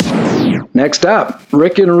Next up,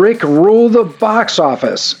 Rick and Rick rule the box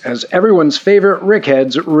office as everyone's favorite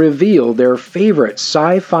Rickheads reveal their favorite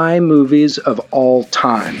sci-fi movies of all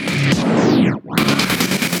time.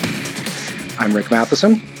 I'm Rick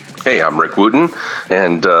Matheson. Hey, I'm Rick Wooten,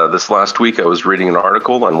 and this last week I was reading an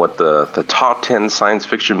article on what the top 10 science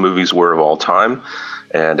fiction movies were of all time,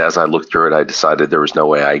 and as I looked through it, I decided there was no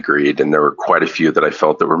way I agreed, and there were quite a few that I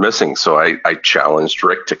felt that were missing, so I challenged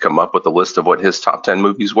Rick to come up with a list of what his top 10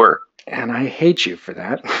 movies were. And I hate you for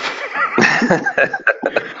that.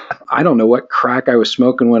 I don't know what crack I was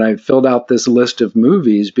smoking when I filled out this list of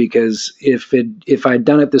movies, because if I'd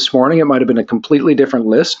done it this morning, it might have been a completely different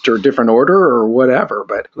list or different order or whatever,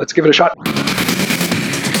 but let's give it a shot.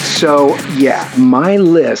 So, yeah, my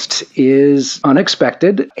list is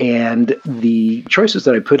unexpected, and the choices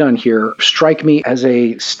that I put on here strike me as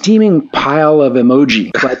a steaming pile of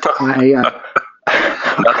emoji, but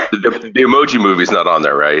The Emoji Movie's not on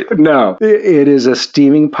there, right? No, it is a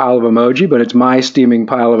steaming pile of emoji, but it's my steaming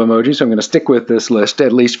pile of emoji, so I'm going to stick with this list,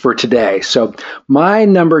 at least for today. So my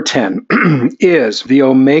number 10 is The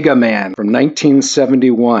Omega Man from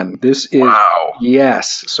 1971. This is... Wow.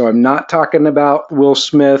 Yes. So I'm not talking about Will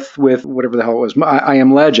Smith with whatever the hell it was. I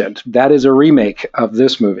Am Legend. That is a remake of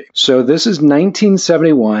this movie. So this is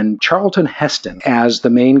 1971, Charlton Heston as the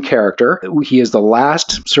main character. He is the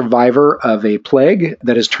last survivor of a plague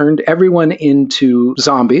that has turned everyone into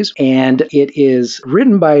zombies, and it is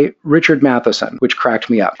written by Richard Matheson, which cracked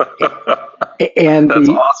me up. And that's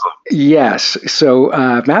awesome. Yes. So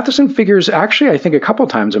Matheson figures actually, I think, a couple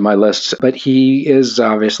times in my lists, but he is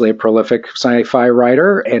obviously a prolific sci-fi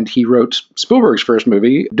writer, and he wrote Spielberg's first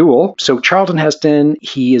movie, Duel. So Charlton Heston,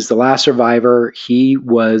 he is the last survivor. He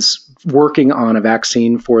was working on a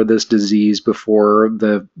vaccine for this disease before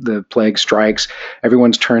the plague strikes.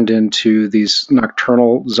 Everyone's turned into these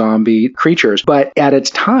nocturnal zombie creatures. But at its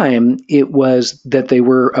time, it was that they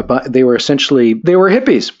were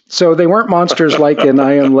hippies. So they weren't monsters like in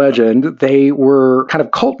I Am Legend. They were kind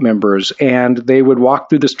of cult members, and they would walk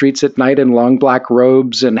through the streets at night in long black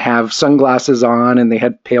robes and have sunglasses on, and they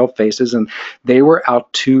had pale faces, and they were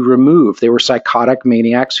out to remove. They were psychotic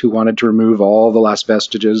maniacs who wanted to remove all the last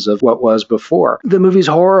vestiges of what was before. The movie's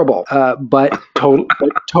horrible, but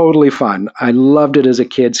totally fun. I loved it as a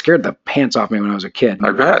kid. Scared the pants off me when I was a kid.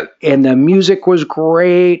 I bet. And the music was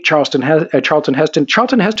great. Charlton Heston.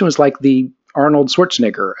 Charlton Heston was like the Arnold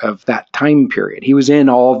Schwarzenegger of that time period. He was in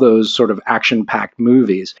all those sort of action-packed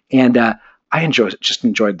movies, and I just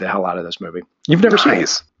enjoyed the hell out of this movie. You've never seen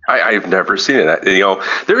it? I've never seen it.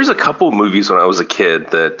 There was a couple of movies when I was a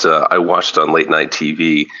kid that I watched on late night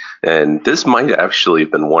TV, and this might actually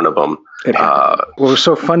have been one of them. What was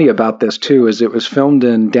so funny about this, too, is it was filmed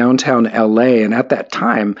in downtown L.A., and at that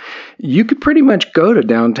time, you could pretty much go to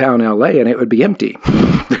downtown L.A. and it would be empty.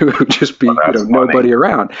 There would just be nobody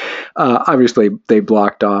around. Obviously, they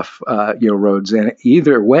blocked off roads in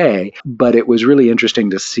either way, but it was really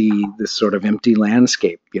interesting to see this sort of empty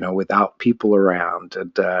landscape, without people around,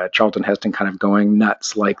 and Charlton Heston kind of going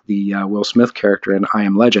nuts like the Will Smith character in I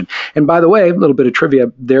Am Legend. And by the way, a little bit of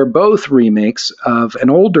trivia, they're both remakes of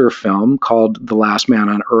an older film called The Last Man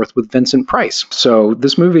on Earth with Vincent Price. So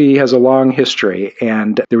this movie has a long history,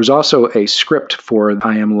 and there was also a script for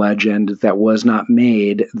I Am Legend that was not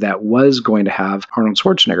made that was going to have Arnold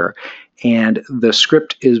Schwarzenegger. And the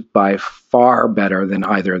script is by far better than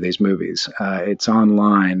either of these movies. It's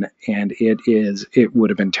online, and it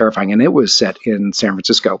would have been terrifying. And it was set in San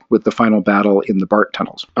Francisco with the final battle in the BART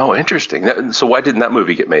tunnels. Oh, interesting. So why didn't that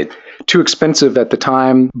movie get made? Too expensive at the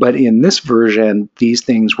time. But in this version, these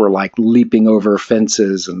things were like leaping over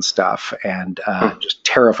fences and stuff, and just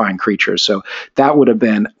terrifying creatures. So that would have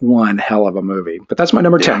been one hell of a movie. But that's my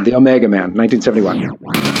number 10, The Omega Man, 1971.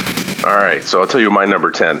 All right, so I'll tell you my number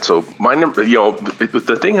 10. So my number,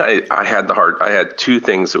 the thing I had two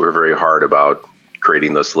things that were very hard about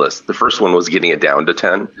creating this list. The first one was getting it down to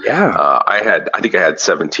 10. Yeah. I think I had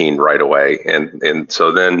 17 right away. And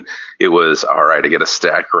so then it was, all right, I got to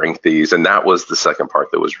stack rank these. And that was the second part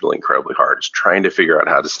that was really incredibly hard, is trying to figure out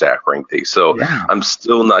how to stack rank these. So I'm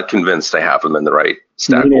still not convinced I have them in the right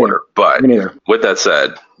stack order. But with that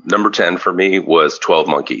said, number 10 for me was 12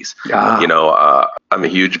 Monkeys. I'm a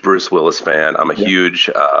huge Bruce Willis fan. I'm a huge,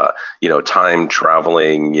 time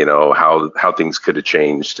traveling, how things could have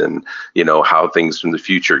changed, and, how things from the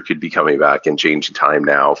future could be coming back and changing time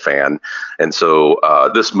now fan. And so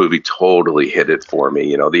this movie totally hit it for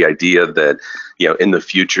me. The idea that, in the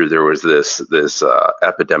future there was this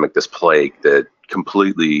epidemic, this plague that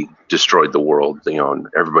completely destroyed the world, and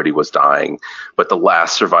everybody was dying, but the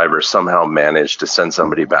last survivor somehow managed to send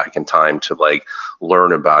somebody back in time to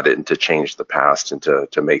learn about it and to change the past and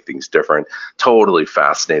to make things different. Totally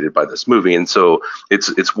fascinated by this movie. And so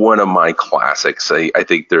it's one of my classics. I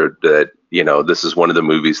think this is one of the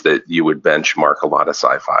movies that you would benchmark a lot of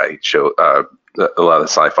sci-fi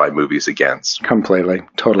movies against. Completely.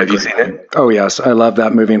 Totally. Have you seen it? Oh, yes. I love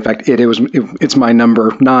that movie. In fact, it's my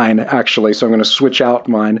number 9, actually. So I'm going to switch out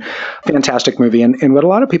mine. Fantastic movie. And what a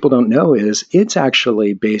lot of people don't know is it's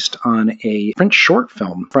actually based on a French short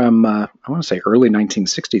film from, I want to say early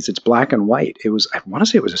 1960s. It's black and white. I want to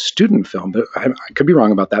say it was a student film, but I could be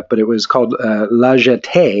wrong about that. But it was called La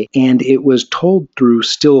Jetée, and it was told through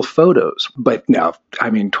still photos. But no,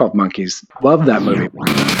 12 Monkeys. Love that movie.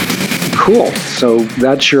 Cool. So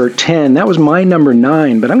that's your 10. That was my number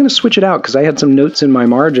 9, but I'm going to switch it out because I had some notes in my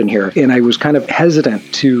margin here, and I was kind of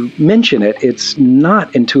hesitant to mention it. It's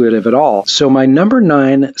not intuitive at all. So my number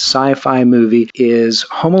 9 sci-fi movie is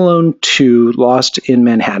Home Alone 2: Lost in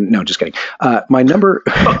Manhattan. No, just kidding. My number...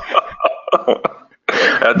 I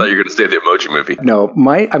thought you were going to say the Emoji Movie. No,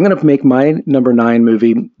 I'm going to make my number 9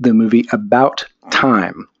 movie the movie About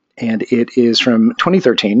Time. And it is from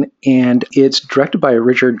 2013, and it's directed by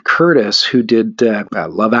Richard Curtis, who did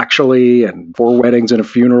Love Actually and Four Weddings and a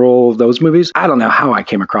Funeral, those movies. I don't know how I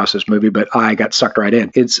came across this movie, but I got sucked right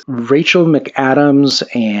in. It's Rachel McAdams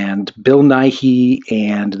and Bill Nighy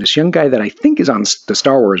and this young guy that I think is on the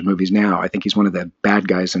Star Wars movies now. I think he's one of the bad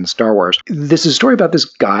guys in Star Wars. This is a story about this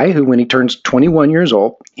guy who, when he turns 21 years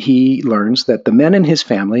old, he learns that the men in his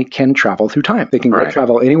family can travel through time. They can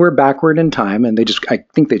travel anywhere backward in time, and I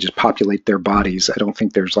think they just populate their bodies. I don't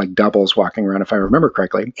think there's like doubles walking around, if I remember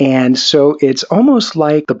correctly. And so it's almost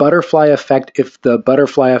like the Butterfly Effect if the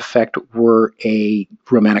Butterfly Effect were a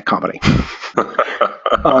romantic comedy.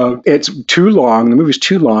 It's too long. The movie's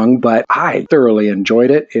too long, but I thoroughly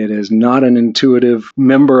enjoyed it. It is not an intuitive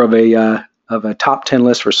member of a top 10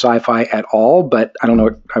 list for sci-fi at all, but I don't know.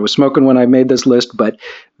 I was smoking when I made this list, but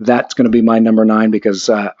that's going to be my number 9 because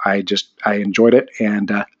I enjoyed it,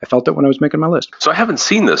 and I felt it when I was making my list. So I haven't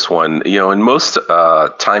seen this one. In most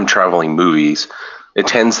time traveling movies, it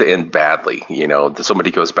tends to end badly.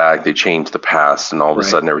 Somebody goes back, they change the past, and all of a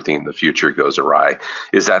sudden everything in the future goes awry.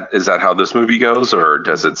 Is that how this movie goes, or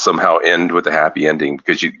does it somehow end with a happy ending?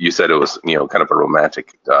 Because you said it was kind of a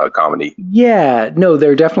romantic comedy. Yeah, no,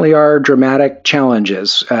 there definitely are dramatic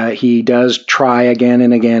challenges. He does try again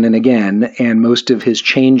and again and again, and most of his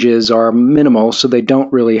changes are minimal, so they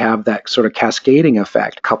don't really have that sort of cascading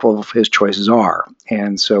effect. A couple of his choices are,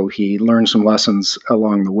 and so he learns some lessons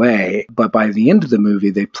along the way. But by the end of the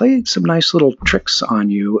movie, they play some nice little tricks on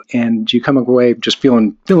you, and you come away just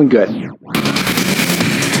feeling good.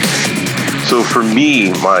 So for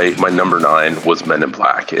me, my number 9 was Men in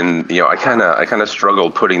Black, and I kind of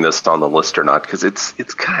struggled putting this on the list or not because it's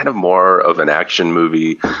kind of more of an action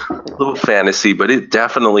movie, a little fantasy, but it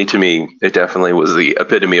definitely was the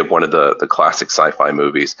epitome of one of the classic sci-fi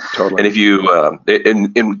movies. Totally. And if you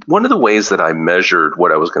in one of the ways that I measured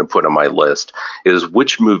what I was going to put on my list is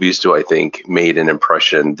which movies do I think made an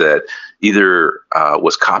impression that either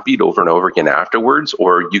was copied over and over again afterwards,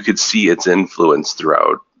 or you could see its influence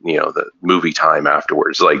throughout the movie time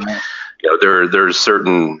afterwards. Like, there's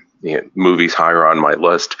certain movies higher on my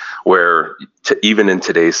list where even in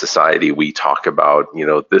today's society, we talk about,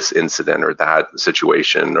 this incident or that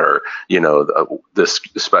situation or, this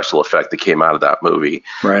special effect that came out of that movie.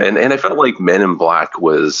 Right. And I felt like Men in Black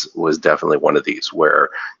was definitely one of these where,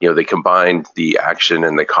 they combined the action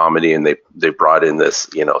and the comedy, and they brought in this,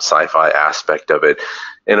 sci-fi aspect of it.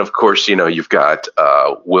 And of course, you've got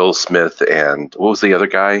Will Smith and what was the other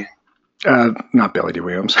guy? Not Billy D.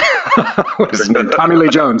 Williams. What is his name? Tommy Lee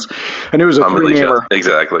Jones. And it was a three-namer.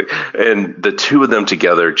 Exactly. And the two of them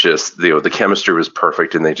together just, the chemistry was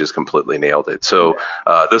perfect, and they just completely nailed it. So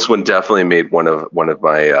this one definitely made one of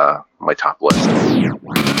my top lists.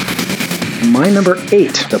 My number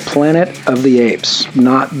 8, The Planet of the Apes.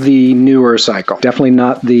 Not the newer cycle. Definitely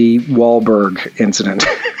not the Wahlberg incident.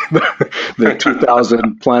 The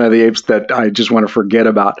 2000 Planet of the Apes that I just want to forget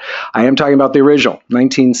about. I am talking about the original,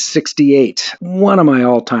 1968. One of my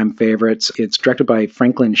all-time favorites. It's directed by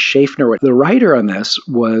Franklin Schaffner. The writer on this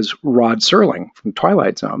was Rod Serling from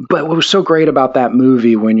Twilight Zone. But what was so great about that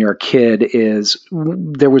movie when you're a kid is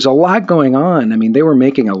there was a lot going on. I mean, they were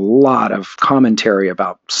making a lot of commentary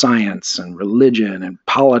about science and religion and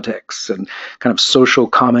politics and kind of social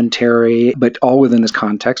commentary, but all within this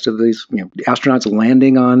context of these astronauts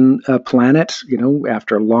landing on on a planet,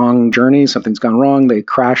 after a long journey, something's gone wrong, they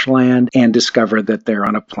crash land and discover that they're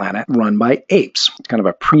on a planet run by apes, kind of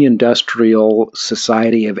a pre-industrial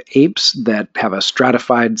society of apes that have a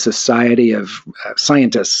stratified society of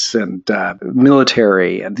scientists and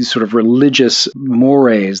military and these sort of religious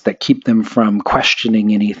mores that keep them from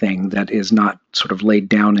questioning anything that is not sort of laid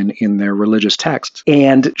down in their religious texts.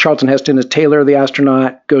 And Charlton Heston as Taylor, the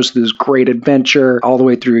astronaut, goes through this great adventure all the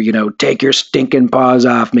way through, take your stinking paws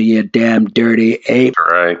off me, you damn dirty ape.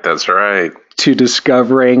 That's right. To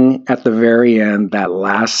discovering at the very end that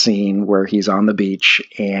last scene where he's on the beach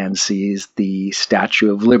and sees the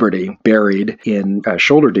Statue of Liberty buried in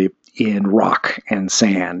shoulder deep in rock and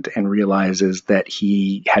sand, and realizes that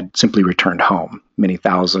he had simply returned home many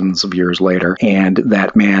thousands of years later, and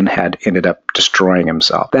that man had ended up destroying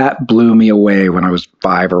himself. That blew me away when I was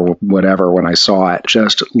 5 or whatever when I saw it.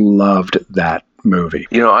 Just loved that movie.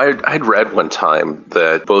 I'd read one time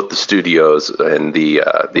that both the studios and the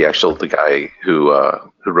guy who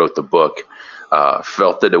wrote the book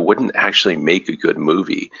felt that it wouldn't actually make a good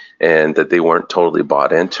movie, and that they weren't totally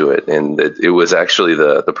bought into it, and that it was actually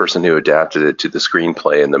the person who adapted it to the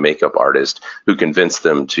screenplay and the makeup artist who convinced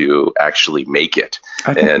them to actually make it.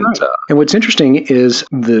 And what's interesting is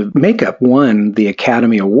the makeup won the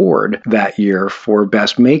Academy Award that year for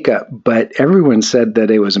Best Makeup, but everyone said that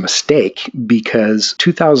it was a mistake because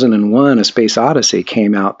 2001: A Space Odyssey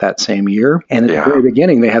came out that same year, and at the very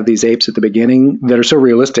beginning they have these apes at the beginning that are so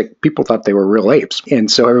realistic, people thought they were real apes.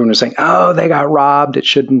 And so everyone was saying, oh, they got robbed. It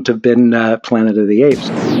shouldn't have been Planet of the Apes.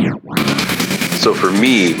 So for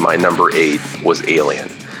me, my number 8 was Alien.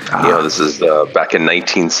 This is back in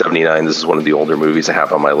 1979. This is one of the older movies I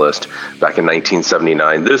have on my list. Back in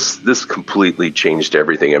 1979, this completely changed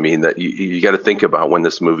everything. I mean, that you got to think about when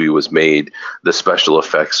this movie was made. The special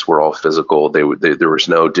effects were all physical. There was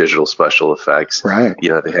no digital special effects. Right.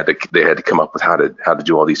 They had to come up with how to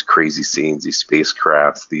do all these crazy scenes, these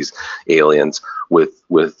spacecrafts, these aliens with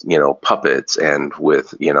puppets and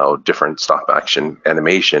with different stop action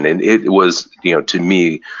animation, and it was to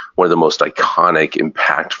me one of the most iconic,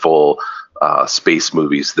 impactful space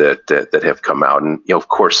movies that have come out. And of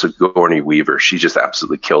course, Sigourney Weaver, she just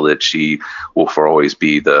absolutely killed it. She will for always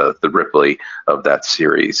be the Ripley of that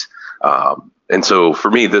series. And so for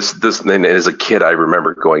me, this and as a kid, I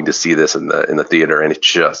remember going to see this in the theater, and it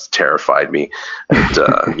just terrified me. And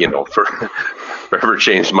forever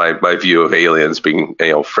changed my view of aliens being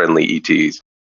friendly ETs.